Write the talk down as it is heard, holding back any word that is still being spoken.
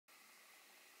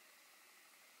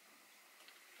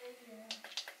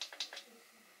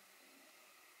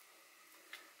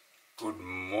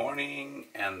morning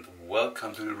and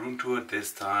welcome to the room tour,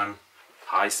 this time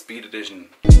high speed edition.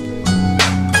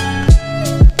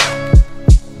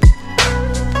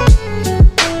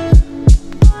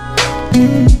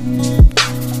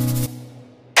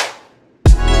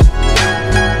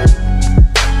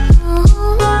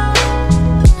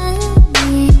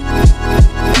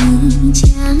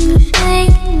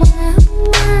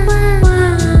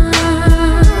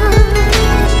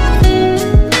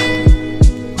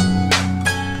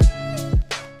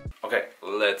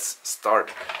 Let's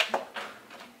start.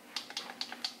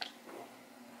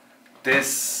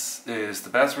 This is the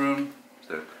bathroom.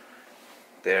 So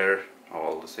there are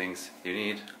all the things you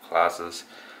need: glasses,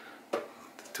 the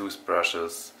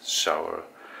toothbrushes, shower,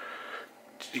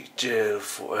 gel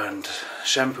and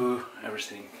shampoo,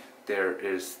 everything. There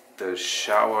is the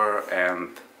shower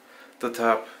and the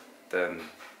tub. Then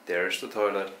there's the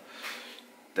toilet.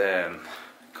 Then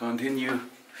continue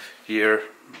here.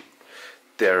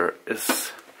 There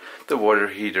is the water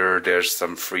heater, there's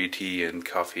some free tea and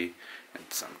coffee and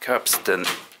some cups. Then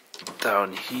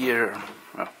down here,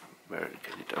 oh, where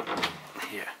can you do?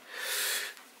 Here.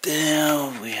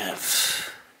 There we have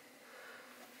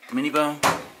the minibar.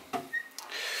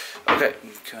 Okay,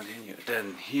 continue.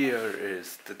 Then here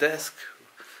is the desk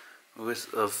with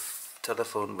a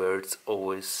telephone where it's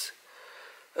always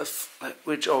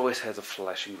which always has a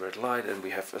flashing red light, and we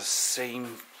have a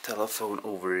same telephone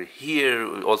over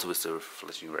here also with the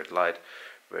flashing red light,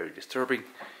 very disturbing.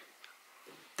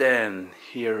 Then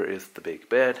here is the big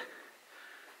bed,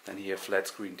 and here flat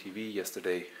screen TV.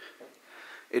 Yesterday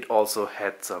it also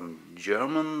had some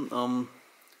German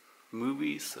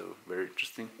movies, so very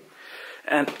interesting.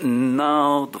 And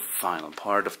now the final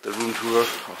part of the room tour,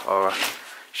 of our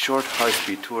short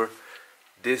high-speed tour.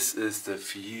 This is the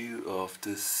view of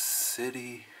the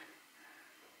city,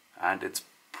 and it's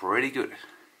pretty good.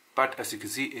 But as you can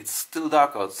see, it's still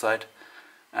dark outside.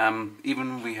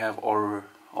 Even we have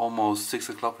almost 6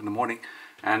 o'clock in the morning,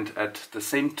 and at the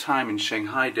same time in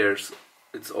Shanghai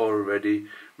it's already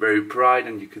very bright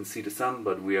and you can see the sun,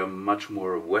 but we are much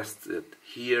more west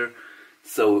here,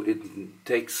 so it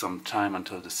takes some time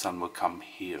until the sun will come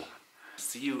here.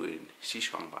 See you in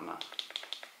Xishuangbanna.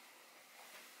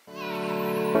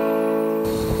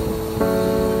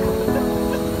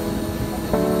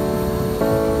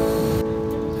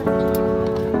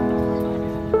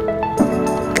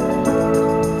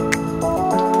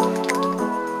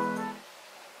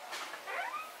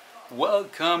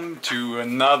 Welcome to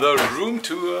another room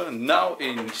tour, now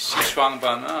in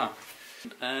Xishuangbanna.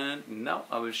 And now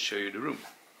I will show you the room.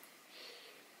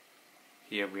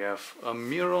 Here we have a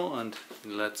mirror, and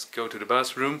let's go to the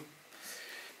bathroom.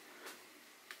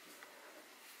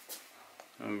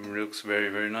 Looks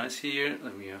very nice here.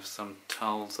 And we have some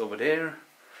towels over there.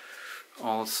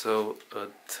 Also a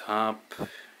tub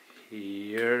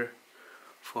here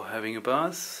for having a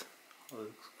bath.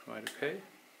 Looks quite okay.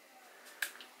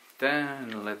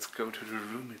 Then let's go to the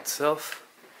room itself.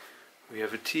 We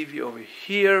have a TV over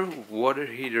here, water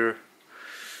heater,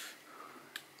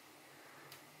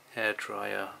 hair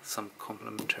dryer, some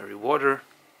complimentary water.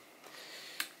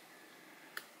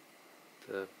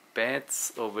 The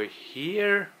beds over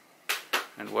here.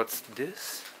 And what's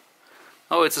this?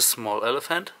 Oh, it's a small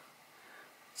elephant.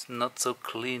 It's not so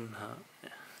clean, huh?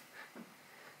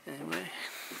 Yeah. Anyway.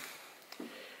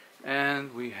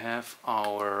 And we have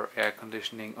our air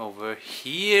conditioning over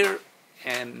here.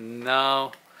 And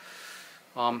now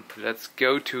let's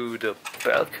go to the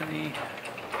balcony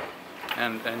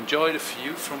and enjoy the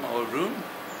view from our room.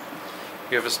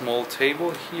 We have a small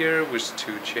table here with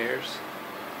 2 chairs,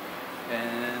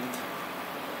 and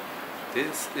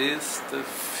this is the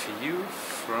view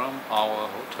from our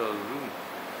hotel room.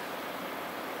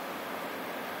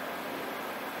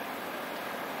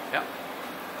 Yeah.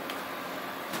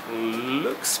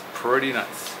 Looks pretty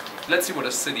nice. Let's see what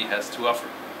the city has to offer.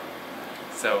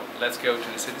 So let's go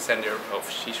to the city center of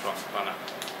Xishuangbanna.